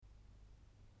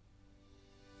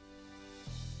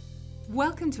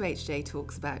Welcome to HJ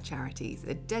Talks About Charities,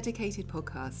 a dedicated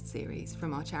podcast series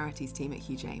from our charities team at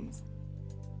Hugh James.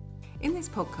 In this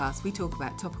podcast, we talk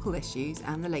about topical issues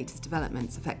and the latest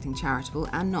developments affecting charitable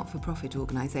and not-for-profit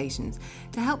organisations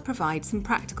to help provide some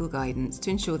practical guidance to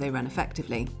ensure they run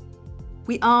effectively.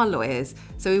 We are lawyers,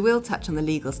 so we will touch on the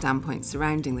legal standpoints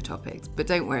surrounding the topics, but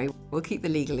don't worry, we'll keep the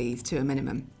legalese to a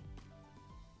minimum.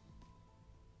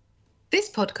 This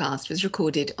podcast was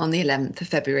recorded on the 11th of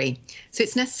February, so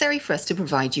it's necessary for us to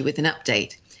provide you with an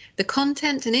update. The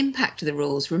content and impact of the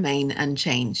rules remain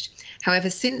unchanged. However,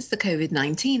 since the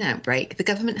COVID-19 outbreak, the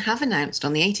government have announced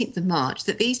on the 18th of March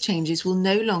that these changes will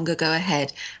no longer go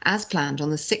ahead as planned on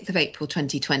the 6th of April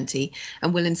 2020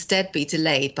 and will instead be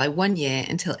delayed by 1 year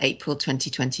until April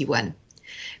 2021.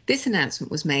 This announcement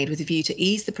was made with a view to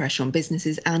ease the pressure on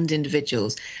businesses and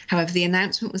individuals. However, the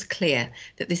announcement was clear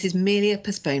that this is merely a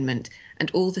postponement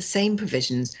and all the same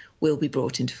provisions will be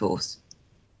brought into force.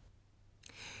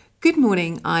 Good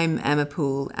morning, I'm Emma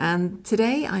Poole, and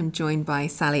today I'm joined by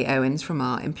Sally Owens from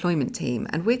our employment team,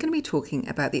 and we're going to be talking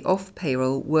about the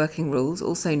off-payroll working rules,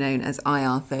 also known as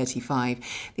IR35.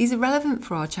 These are relevant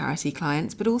for our charity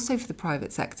clients, but also for the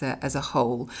private sector as a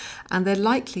whole, and they're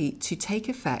likely to take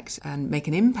effect and make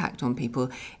an impact on people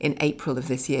in April of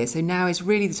this year. So now is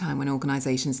really the time when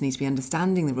organisations need to be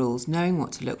understanding the rules, knowing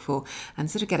what to look for, and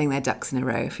sort of getting their ducks in a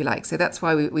row, if you like. So that's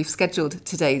why we've scheduled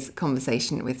today's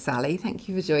conversation with Sally. Thank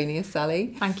you for joining us,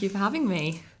 Sally. Thank you for having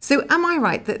me. So am I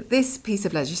right that this piece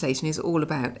of legislation is all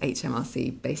about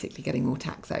HMRC basically getting more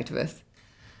tax out of us?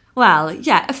 Well,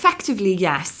 yeah, effectively,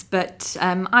 yes. But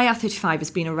IR35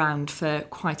 has been around for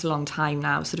quite a long time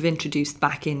now, sort of introduced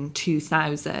back in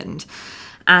 2000.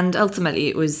 And ultimately,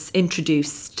 it was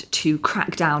introduced to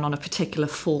crack down on a particular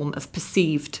form of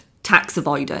perceived tax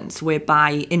avoidance,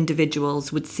 whereby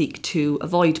individuals would seek to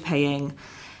avoid paying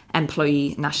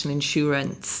employee national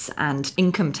insurance and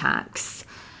income tax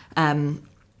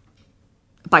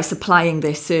by supplying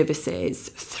their services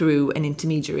through an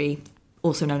intermediary,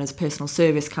 also known as a personal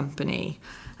service company,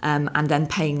 and then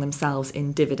paying themselves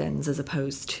in dividends as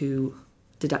opposed to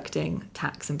deducting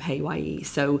tax and PAYE.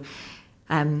 So,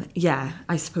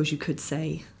 I suppose you could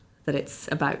say that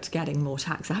it's about getting more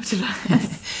tax out of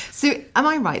us. So am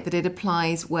I right that it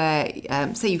applies where,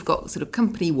 say you've got sort of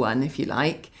company one, if you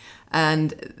like, and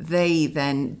they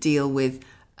then deal with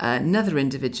another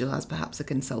individual as perhaps a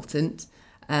consultant,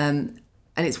 and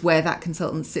it's where that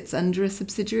consultant sits under a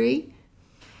subsidiary?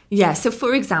 Yeah, so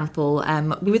for example,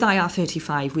 with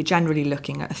IR35, we're generally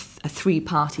looking at a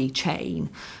three-party chain.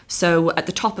 So at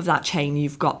the top of that chain,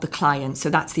 you've got the client. So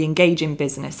that's the engaging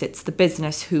business. It's the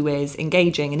business who is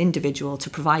engaging an individual to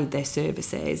provide their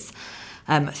services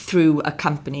through a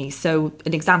company. So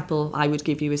an example I would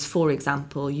give you is, for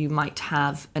example, you might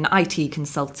have an IT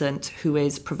consultant who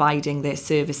is providing their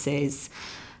services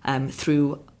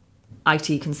through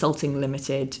IT Consulting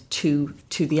Limited to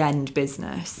the end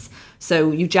business.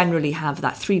 So you generally have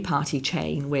that three-party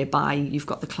chain whereby you've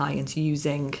got the client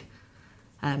using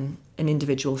an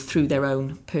individual through their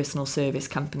own personal service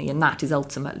company, and that is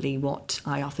ultimately what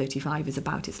IR35 is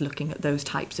about. It's looking at those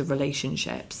types of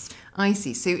relationships. I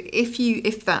see. So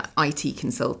if that IT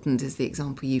consultant is the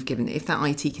example you've given, if that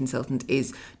IT consultant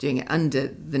is doing it under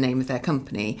the name of their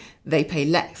company, they pay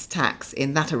less tax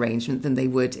in that arrangement than they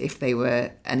would if they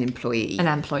were an employee. An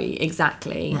employee,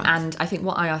 exactly. Right. And I think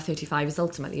what IR35 is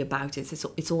ultimately about is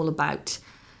it's all about,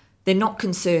 they're not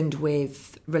concerned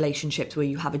with relationships where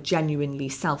you have a genuinely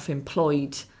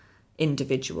self-employed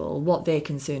individual. What they're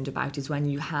concerned about is when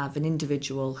you have an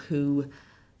individual who,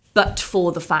 but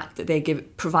for the fact that they're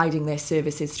providing their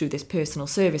services through this personal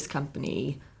service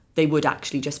company, they would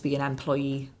actually just be an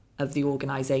employee of the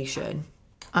organisation.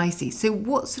 I see. So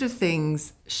what sort of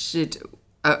things should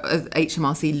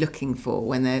HMRC looking for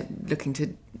when they're looking to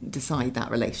decide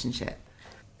that relationship?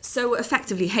 So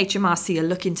effectively, HMRC are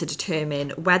looking to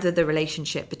determine whether the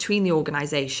relationship between the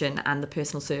organisation and the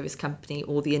personal service company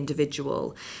or the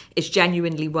individual is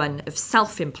genuinely one of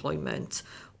self-employment,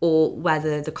 or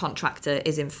whether the contractor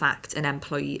is in fact an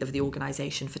employee of the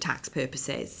organisation for tax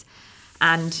purposes.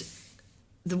 And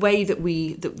the way that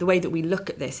we look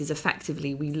at this is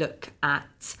effectively we look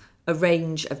at a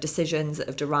range of decisions that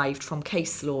have derived from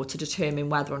case law to determine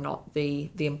whether or not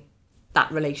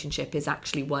that relationship is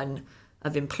actually one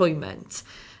of employment.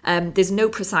 There's no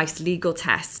precise legal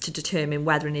test to determine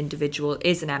whether an individual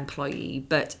is an employee,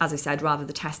 but as I said, rather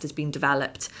the test has been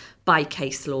developed by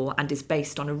case law and is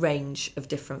based on a range of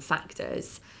different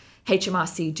factors.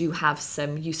 HMRC do have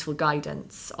some useful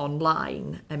guidance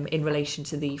online in relation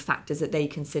to the factors that they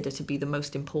consider to be the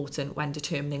most important when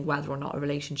determining whether or not a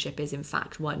relationship is in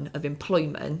fact one of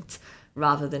employment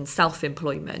rather than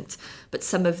self-employment. But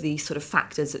some of the sort of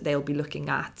factors that they'll be looking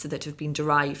at that have been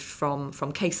derived from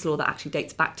case law that actually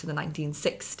dates back to the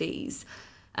 1960s,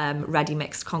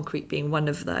 ready-mixed concrete being one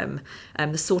of them.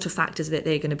 The sort of factors that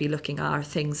they're going to be looking at are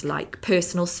things like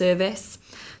personal service.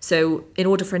 So in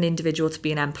order for an individual to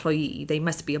be an employee, they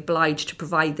must be obliged to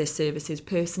provide their services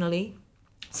personally.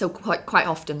 So quite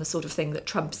often the sort of thing that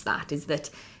trumps that is that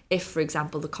if, for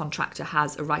example, the contractor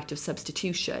has a right of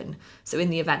substitution, so in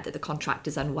the event that the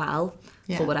contractor's unwell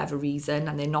for whatever reason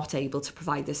and they're not able to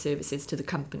provide their services to the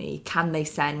company, can they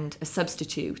send a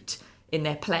substitute in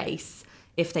their place?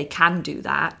 If they can do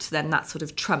that, then that sort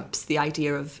of trumps the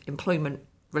idea of employment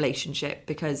relationship,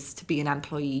 because to be an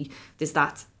employee, there's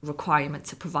that requirement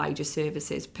to provide your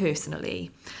services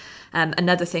personally.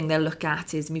 Another thing they'll look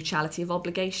at is mutuality of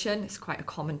obligation. It's quite a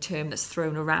common term that's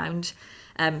thrown around.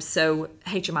 So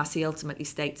HMRC ultimately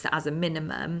states that as a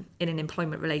minimum, in an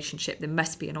employment relationship, there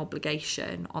must be an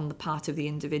obligation on the part of the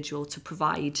individual to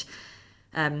provide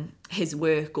his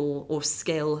work or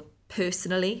skill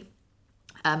personally,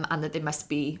 and that there must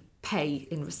be pay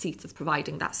in receipt of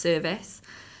providing that service.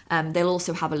 They'll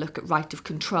also have a look at right of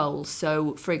control.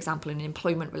 So, for example, in an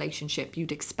employment relationship,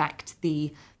 you'd expect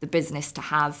the business to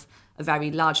have a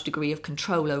very large degree of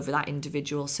control over that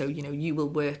individual. So, you will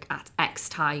work at X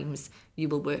times, you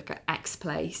will work at X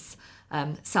place.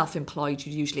 Self-employed,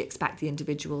 you usually expect the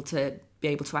individual to be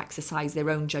able to exercise their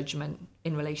own judgment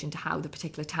in relation to how the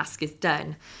particular task is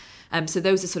done. So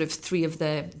those are sort of three of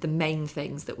the main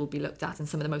things that will be looked at and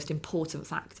some of the most important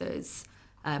factors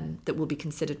that will be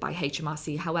considered by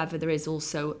HMRC. However, there is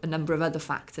also a number of other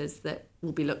factors that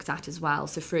will be looked at as well.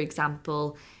 So, for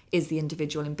example, is the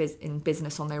individual in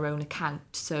business on their own account?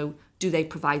 So do they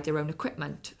provide their own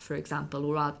equipment, for example,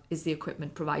 or is the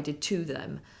equipment provided to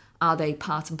them? Are they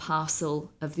part and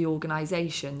parcel of the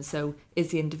organisation? So is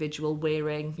the individual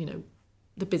wearing,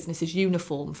 the business's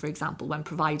uniform, for example, when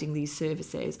providing these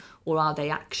services, or are they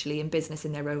actually in business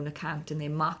in their own account and they're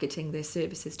marketing their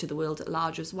services to the world at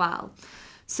large as well?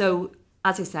 So,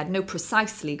 as I said, no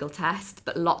precise legal test,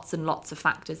 but lots and lots of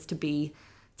factors to be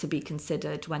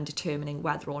considered when determining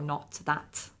whether or not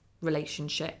that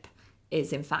relationship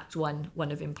is in fact one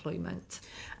of employment.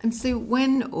 And so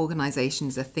when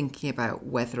organisations are thinking about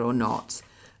whether or not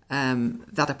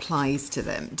that applies to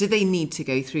them, do they need to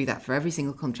go through that for every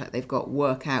single contract they've got,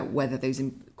 work out whether those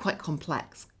quite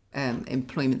complex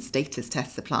employment status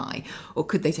tests apply, or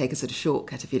could they take a sort of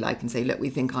shortcut, if you like, and say, look, we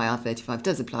think IR35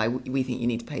 does apply, we think you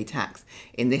need to pay tax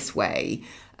in this way,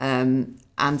 and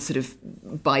sort of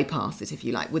bypass it, if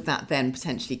you like? Would that then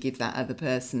potentially give that other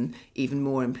person even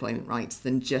more employment rights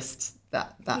than just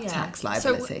that tax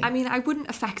liability? So, I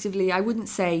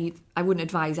wouldn't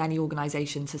advise any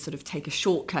organisation to sort of take a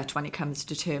shortcut when it comes to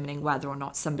determining whether or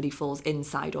not somebody falls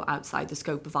inside or outside the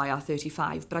scope of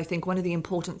IR35. But I think one of the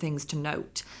important things to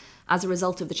note, as a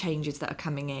result of the changes that are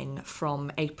coming in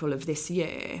from April of this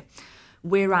year,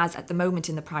 whereas at the moment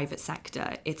in the private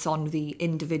sector, it's on the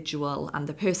individual and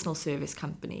the personal service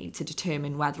company to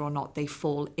determine whether or not they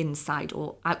fall inside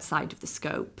or outside of the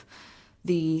scope,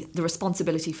 the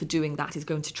responsibility for doing that is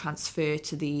going to transfer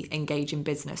to the Engage in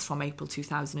Business from April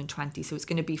 2020. So it's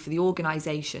going to be for the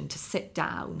organisation to sit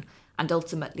down and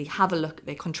ultimately have a look at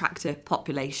their contractor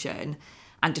population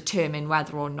and determine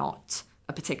whether or not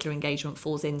a particular engagement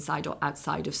falls inside or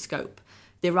outside of scope.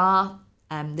 There are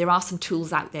some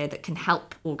tools out there that can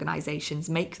help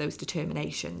organisations make those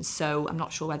determinations. So I'm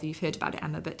not sure whether you've heard about it,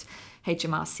 Emma, but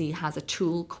HMRC has a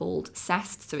tool called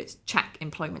CEST, so it's Check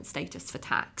Employment Status for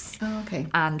Tax. Oh, okay.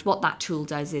 And what that tool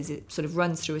does is it sort of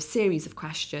runs through a series of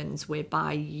questions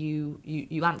whereby you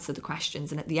answer the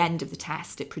questions, and at the end of the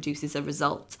test it produces a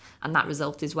result, and that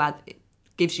result is whether it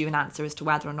gives you an answer as to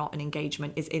whether or not an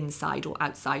engagement is inside or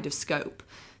outside of scope.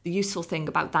 The useful thing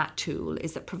about that tool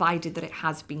is that provided that it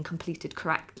has been completed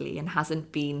correctly and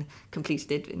hasn't been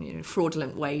completed in a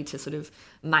fraudulent way to sort of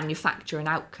manufacture an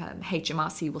outcome,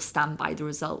 HMRC will stand by the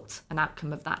result and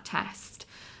outcome of that test.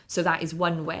 So that is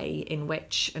one way in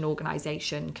which an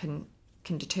organisation can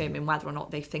determine whether or not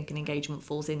they think an engagement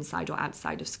falls inside or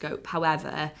outside of scope.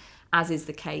 However, as is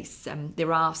the case,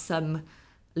 there are some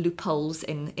loopholes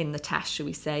in the test, shall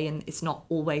we say, and it's not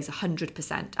always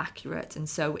 100% accurate. And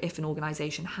so if an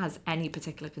organisation has any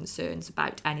particular concerns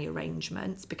about any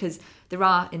arrangements, because there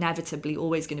are inevitably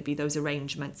always going to be those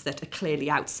arrangements that are clearly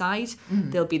outside,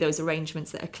 there'll be those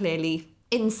arrangements that are clearly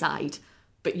inside,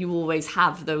 but you always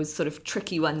have those sort of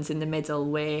tricky ones in the middle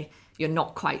where you're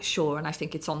not quite sure. And I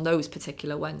think it's on those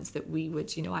particular ones that we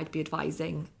would, I'd be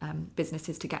advising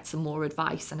businesses to get some more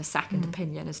advice and a second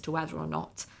opinion as to whether or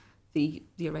not the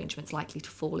arrangement's likely to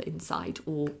fall inside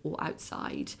or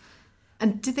outside.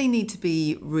 And do they need to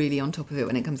be really on top of it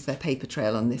when it comes to their paper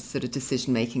trail on this sort of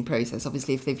decision-making process?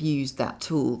 Obviously, if they've used that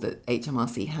tool that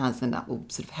HMRC has, then that will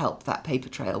sort of help that paper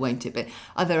trail, won't it? But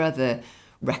are there other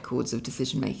records of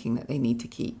decision-making that they need to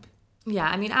keep? Yeah,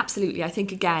 I mean, absolutely. I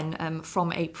think, again,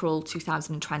 from April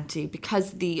 2020,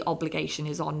 because the obligation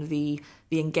is on the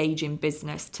engaging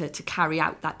business to carry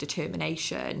out that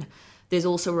determination, there's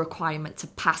also a requirement to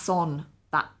pass on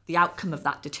the outcome of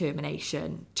that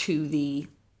determination to the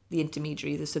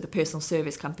intermediary, so the personal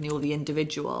service company or the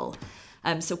individual.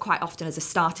 So quite often as a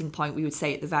starting point, we would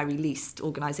say at the very least,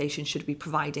 organisations should be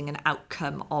providing an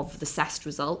outcome of the CEST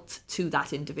result to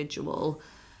that individual.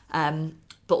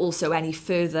 But also any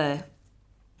further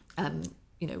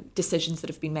decisions that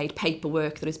have been made,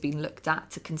 paperwork that has been looked at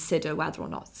to consider whether or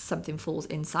not something falls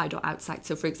inside or outside.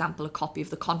 So, for example, a copy of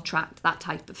the contract, that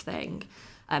type of thing,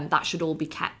 that should all be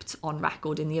kept on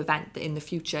record in the event that in the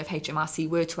future, if HMRC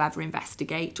were to ever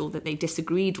investigate or that they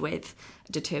disagreed with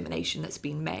a determination that's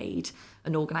been made,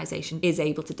 an organisation is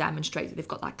able to demonstrate that they've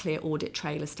got that clear audit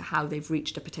trail as to how they've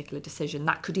reached a particular decision.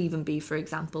 That could even be, for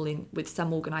example, with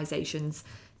some organisations,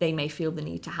 they may feel the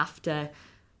need to have to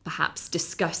perhaps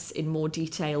discuss in more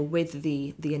detail with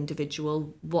the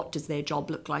individual, what does their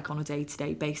job look like on a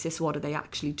day-to-day basis, what are they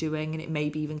actually doing, and it may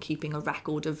be even keeping a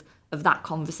record of that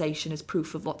conversation as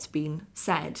proof of what's been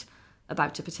said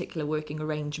about a particular working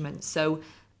arrangement. So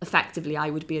effectively, I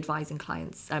would be advising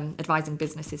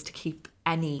businesses to keep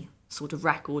any sort of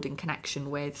record in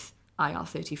connection with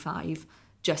IR35,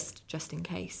 just in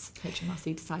case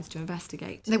HMRC decides to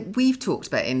investigate. Now, we've talked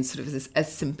about in sort of as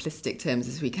simplistic terms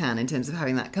as we can in terms of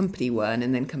having that company one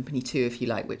and then company two, if you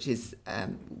like, which is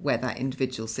where that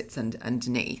individual sits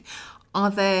underneath. Are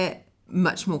there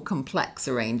much more complex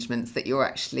arrangements that you're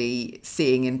actually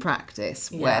seeing in practice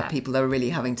where people are really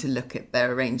having to look at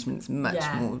their arrangements much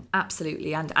more?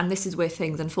 Absolutely. And this is where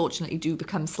things unfortunately do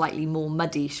become slightly more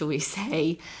muddy, shall we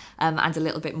say, and a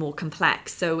little bit more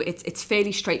complex. So it's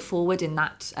fairly straightforward in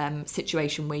that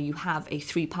situation where you have a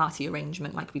three-party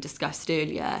arrangement like we discussed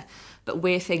earlier, but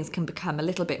where things can become a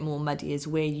little bit more muddy is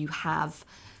where you have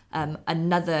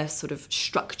another sort of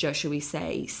structure, shall we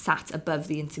say, sat above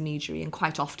the intermediary, and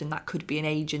quite often that could be an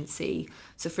agency.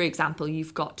 So, for example,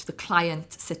 you've got the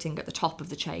client sitting at the top of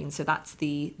the chain, so that's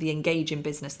the engaging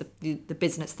business, the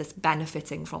business that's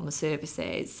benefiting from the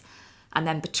services, and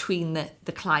then between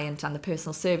the client and the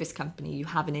personal service company, you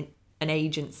have an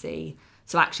agency.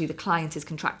 So actually the client is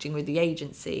contracting with the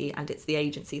agency, and it's the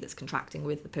agency that's contracting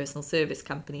with the personal service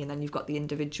company, and then you've got the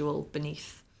individual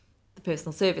beneath the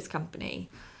personal service company.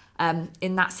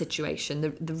 In that situation,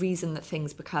 the reason that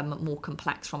things become more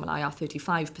complex from an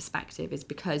IR35 perspective is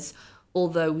because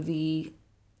although the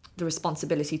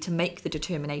responsibility to make the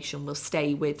determination will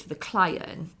stay with the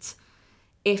client,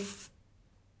 if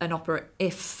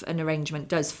an arrangement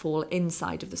does fall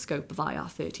inside of the scope of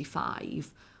IR35,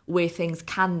 where things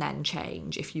can then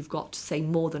change, if you've got, say,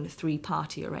 more than a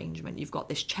three-party arrangement, you've got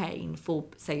this chain for,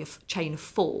 say, a chain of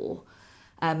four,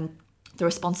 the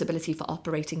responsibility for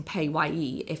operating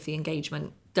PAYE, if the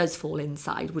engagement does fall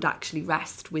inside, would actually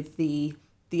rest with the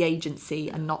agency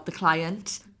and not the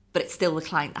client. But it's still the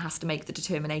client that has to make the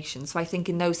determination. So I think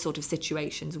in those sort of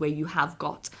situations where you have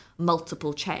got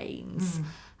multiple chains,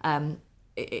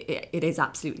 it is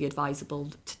absolutely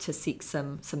advisable to seek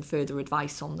some further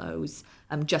advice on those,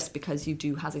 just because you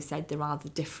do, as I said,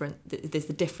 there's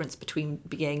the difference between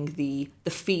being the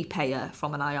fee payer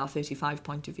from an IR35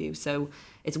 point of view. So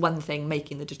it's one thing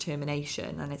making the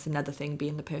determination, and it's another thing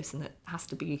being the person that has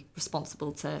to be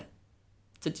responsible to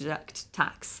deduct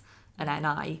tax and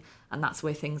NI, and that's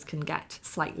where things can get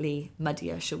slightly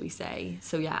muddier, shall we say.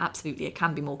 So yeah, absolutely, it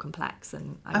can be more complex.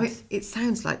 And I mean, it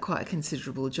sounds like quite a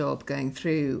considerable job going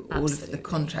through all of the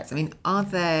contracts. I mean, are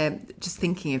there, just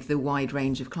thinking of the wide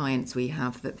range of clients we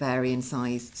have that vary in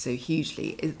size so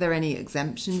hugely, is there any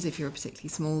exemptions if you're a particularly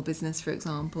small business, for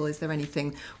example? Is there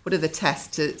anything, what are the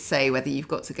tests to say whether you've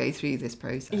got to go through this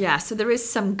process? Yeah, so there is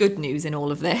some good news in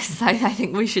all of this, I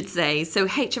think we should say. So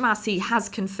HMRC has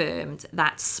confirmed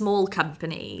that small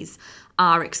companies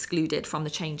are excluded from the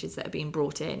changes that are being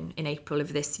brought in April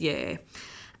of this year.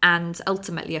 And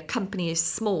ultimately, a company is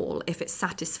small if it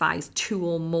satisfies two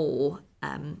or more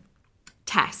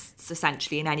tests,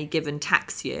 essentially, in any given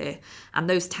tax year. And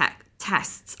those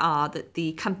tests are that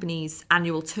the company's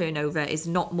annual turnover is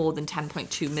not more than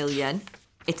 10.2 million,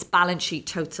 its balance sheet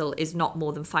total is not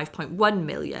more than 5.1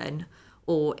 million,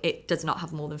 or it does not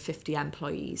have more than 50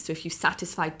 employees. So if you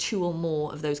satisfy two or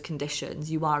more of those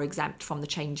conditions, you are exempt from the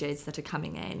changes that are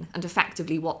coming in. And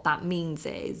effectively what that means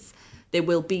is there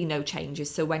will be no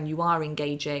changes. So when you are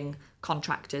engaging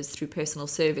contractors through personal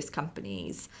service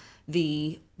companies,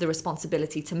 the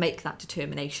responsibility to make that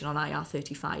determination on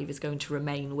IR35 is going to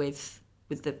remain with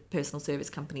the personal service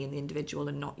company and the individual,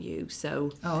 and not you.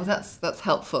 So that's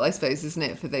helpful, I suppose, isn't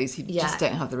it, for those who just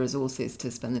don't have the resources to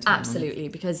spend the time absolutely,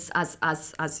 because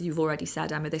as you've already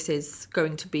said, Emma, this is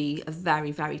going to be a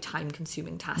very, very time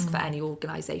consuming task for any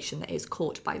organisation that is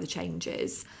caught by the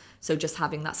changes. So just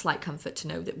having that slight comfort to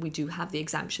know that we do have the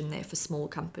exemption there for small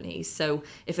companies. So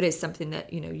if it is something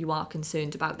that you are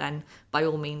concerned about, then by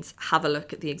all means have a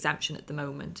look at the exemption at the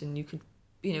moment, and you could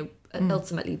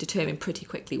ultimately determine pretty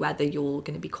quickly whether you're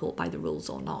going to be caught by the rules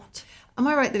or not. Am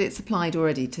I right that it's applied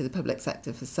already to the public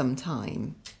sector for some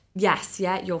time? Yes,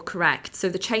 you're correct. So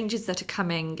the changes that are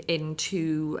coming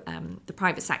into the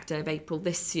private sector of April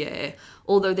this year,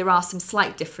 although there are some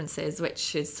slight differences,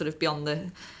 which is sort of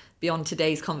beyond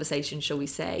today's conversation, shall we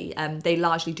say, they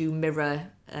largely do mirror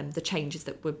the changes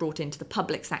that were brought into the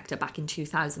public sector back in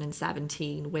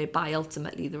 2017, whereby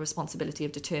ultimately the responsibility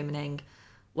of determining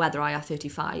whether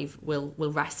IR35 will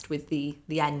rest with the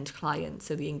end client,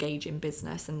 so the engaging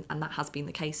business, and that has been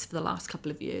the case for the last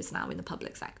couple of years now in the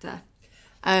public sector.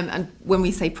 And when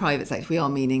we say private sector, we are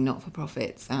meaning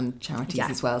not-for-profits and charities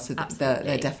as well, so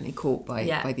they're definitely caught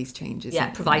by these changes.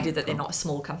 Yeah, provided that they're not a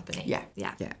small company. Yeah,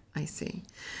 I see.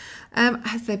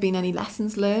 Has there been any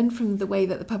lessons learned from the way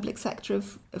that the public sector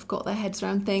have got their heads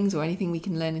around things, or anything we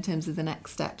can learn in terms of the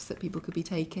next steps that people could be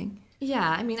taking? Yeah,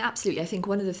 I mean, absolutely. I think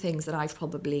one of the things that I've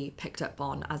probably picked up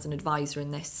on as an advisor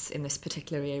in this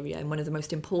particular area, and one of the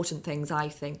most important things I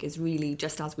think, is really,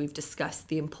 just as we've discussed,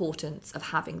 the importance of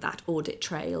having that audit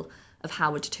trail of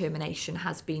how a determination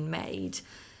has been made.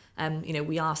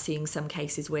 We are seeing some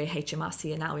cases where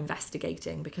HMRC are now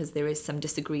investigating because there is some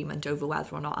disagreement over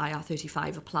whether or not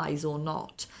IR35 applies or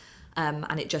not.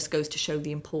 And it just goes to show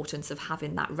the importance of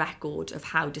having that record of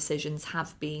how decisions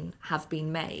have been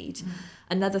made.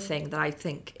 Another thing that I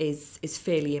think is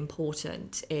fairly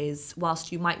important is,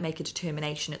 whilst you might make a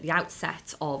determination at the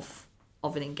outset of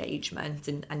an engagement,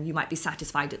 and you might be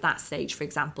satisfied at that stage, for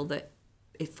example, that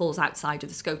it falls outside of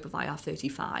the scope of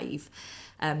IR35,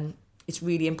 it's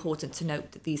really important to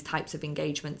note that these types of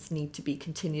engagements need to be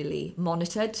continually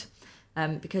monitored.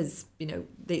 Because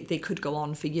they could go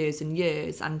on for years and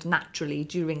years, and naturally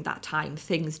during that time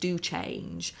things do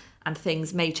change, and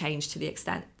things may change to the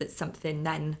extent that something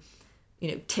then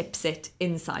tips it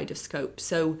inside of scope.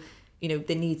 So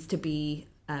there needs to be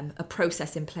a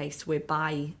process in place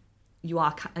whereby you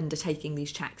are undertaking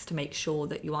these checks to make sure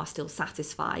that you are still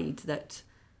satisfied that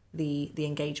the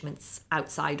engagement's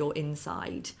outside or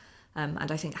inside.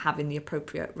 And I think having the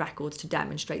appropriate records to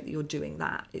demonstrate that you're doing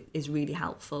that is really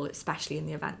helpful, especially in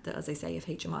the event that, as I say, if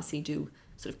HMRC do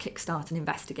sort of kickstart an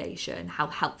investigation, how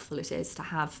helpful it is to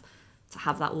have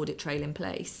that audit trail in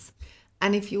place.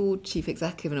 And if you're chief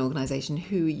executive of an organisation,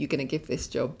 who are you going to give this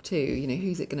job to?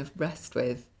 Who's it going to rest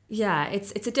with? Yeah,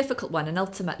 it's a difficult one, and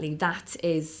ultimately that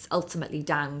is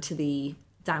down to the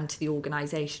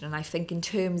organisation. And I think in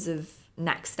terms of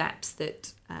next steps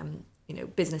that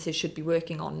businesses should be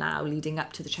working on now, leading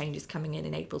up to the changes coming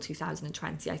in April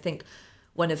 2020. I think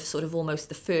one of sort of almost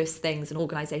the first things an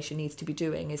organisation needs to be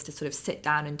doing is to sort of sit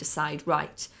down and decide,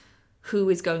 right, who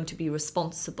is going to be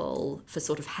responsible for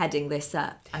sort of heading this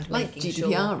up and like making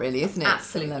GDPR, really, isn't it?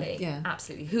 Absolutely,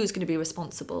 absolutely. Who's going to be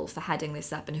responsible for heading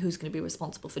this up, and who's going to be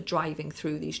responsible for driving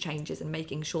through these changes and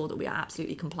making sure that we are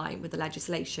absolutely compliant with the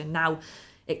legislation. Now,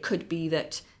 it could be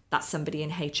that that's somebody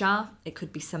in HR, it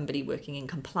could be somebody working in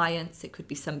compliance, it could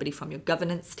be somebody from your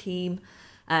governance team.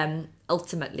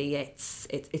 Ultimately,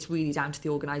 it's really down to the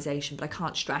organisation, but I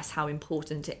can't stress how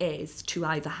important it is to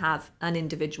either have an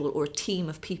individual or a team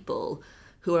of people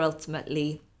who are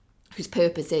ultimately, whose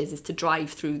purpose is to drive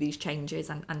through these changes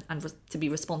and to be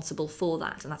responsible for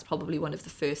that. And that's probably one of the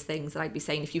first things that I'd be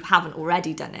saying, if you haven't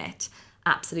already done it,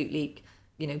 absolutely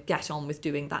get on with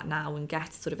doing that now, and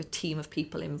get sort of a team of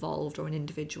people involved or an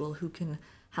individual who can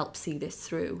help see this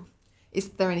through. Is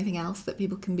there anything else that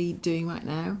people can be doing right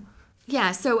now?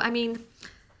 Yeah, so I mean,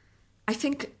 I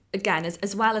think, again,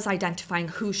 as well as identifying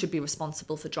who should be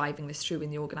responsible for driving this through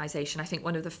in the organisation, I think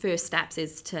one of the first steps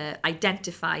is to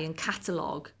identify and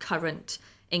catalogue current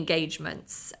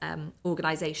engagements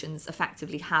organisations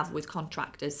effectively have with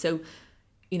contractors. So,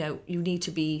 you need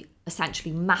to be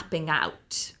essentially mapping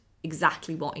out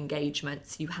exactly what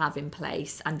engagements you have in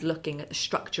place and looking at the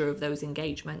structure of those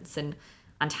engagements and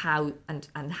how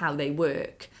they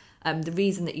work. The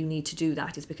reason that you need to do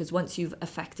that is because once you've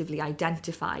effectively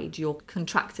identified your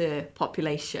contractor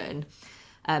population,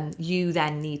 you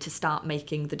then need to start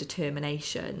making the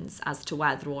determinations as to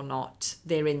whether or not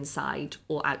they're inside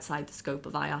or outside the scope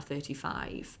of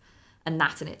IR35. And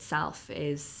that in itself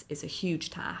is a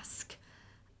huge task.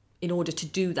 in order to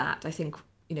do that, I think,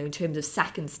 in terms of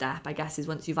second step, I guess, is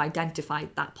once you've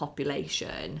identified that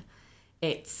population,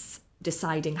 it's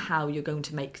deciding how you're going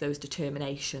to make those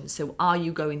determinations. So are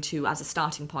you going to, as a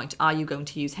starting point, are you going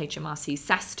to use HMRC's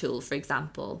CESS tool, for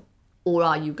example? Or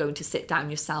are you going to sit down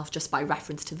yourself just by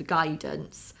reference to the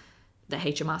guidance that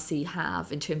HMRC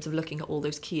have in terms of looking at all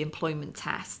those key employment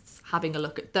tests, having a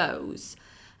look at those?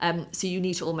 So you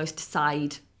need to almost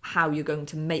decide how you're going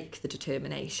to make the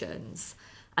determinations.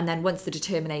 And then once the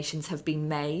determinations have been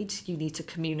made, you need to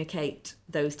communicate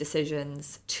those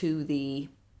decisions to the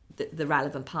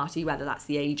relevant party, whether that's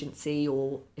the agency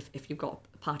or if you've got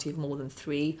a party of more than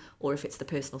 3, or if it's the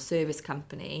personal service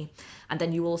company. And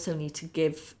then you also need to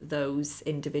give those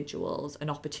individuals an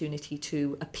opportunity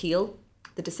to appeal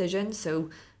the decision.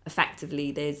 So effectively,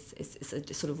 it's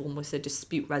a sort of almost a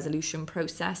dispute resolution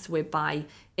process whereby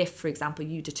if, for example,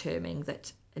 you determine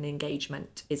that an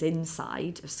engagement is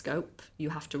inside of scope, you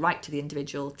have to write to the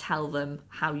individual, tell them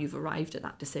how you've arrived at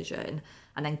that decision,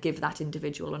 and then give that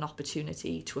individual an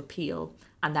opportunity to appeal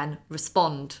and then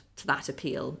respond to that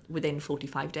appeal within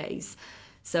 45 days.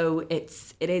 So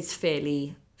it is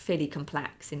fairly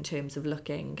complex in terms of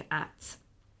looking at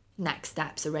next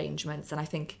steps arrangements. And I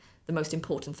think the most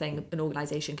important thing an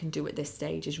organisation can do at this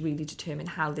stage is really determine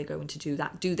how they're going to do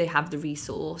that. Do they have the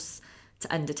resource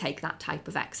to undertake that type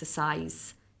of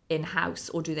exercise in-house,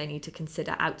 or do they need to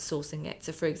consider outsourcing it?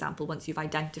 So, for example, once you've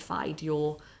identified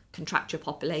your contractual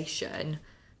population,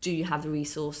 do you have the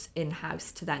resource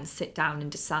in-house to then sit down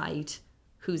and decide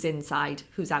who's inside,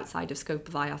 who's outside of scope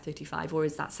of IR35, or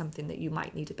is that something that you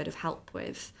might need a bit of help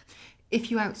with? If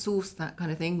you outsource that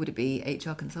kind of thing, would it be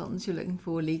HR consultants you're looking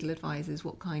for, legal advisors?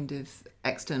 What kind of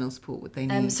external support would they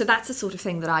need? So that's the sort of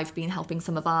thing that I've been helping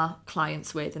some of our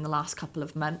clients with in the last couple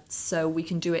of months. So we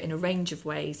can do it in a range of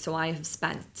ways. So I have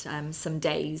spent some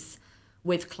days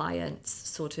with clients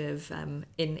sort of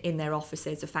in their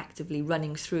offices, effectively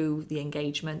running through the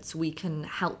engagements. We can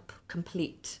help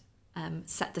complete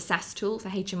set the CESS tool for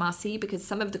HMRC, because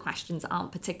some of the questions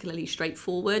aren't particularly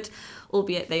straightforward,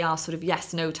 albeit they are sort of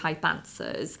yes/no type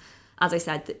answers. As I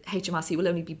said, HMRC will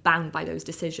only be bound by those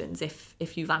decisions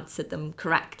if you've answered them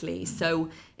correctly. So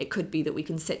it could be that we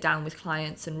can sit down with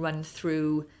clients and run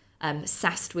through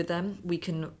CESS with them. We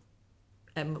can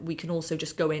also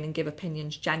just go in and give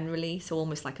opinions generally, so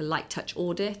almost like a light touch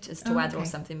audit as to whether or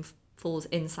something falls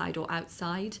inside or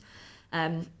outside.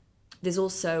 There's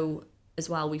also, as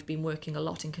well, we've been working a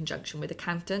lot in conjunction with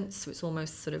accountants, so it's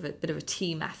almost sort of a bit of a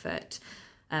team effort.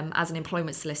 As an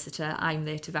employment solicitor, I'm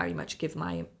there to very much give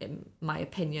my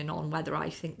opinion on whether I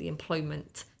think the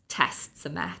employment tests are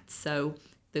met, so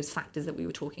those factors that we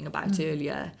were talking about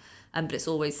earlier. But it's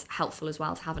always helpful as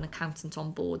well to have an accountant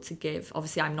on board to give.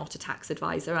 Obviously, I'm not a tax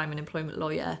advisor, I'm an employment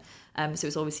lawyer, so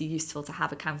it's obviously useful to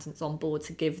have accountants on board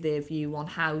to give their view on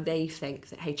how they think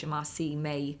that HMRC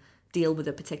may deal with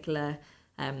a particular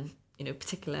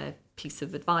particular piece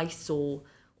of advice or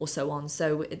so on.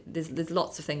 So there's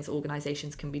lots of things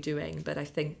organisations can be doing, but I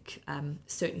think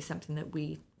certainly something that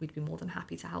we'd be more than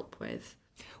happy to help with.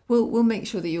 We'll make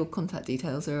sure that your contact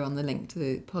details are on the link to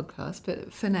the podcast.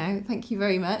 But for now, thank you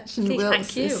very much, and we'll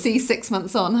see 6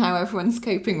 months on how everyone's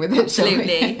coping with it.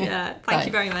 Absolutely, yeah. Thank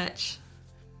you very much.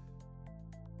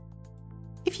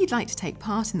 If you'd like to take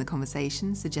part in the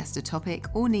conversation, suggest a topic,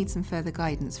 or need some further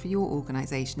guidance for your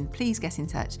organisation, please get in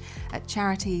touch at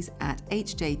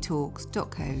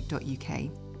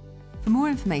charities@hjtalks.co.uk. For more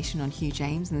information on Hugh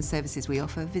James and the services we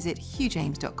offer, visit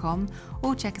hughjames.com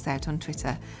or check us out on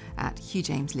Twitter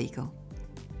 @HughJamesLegal.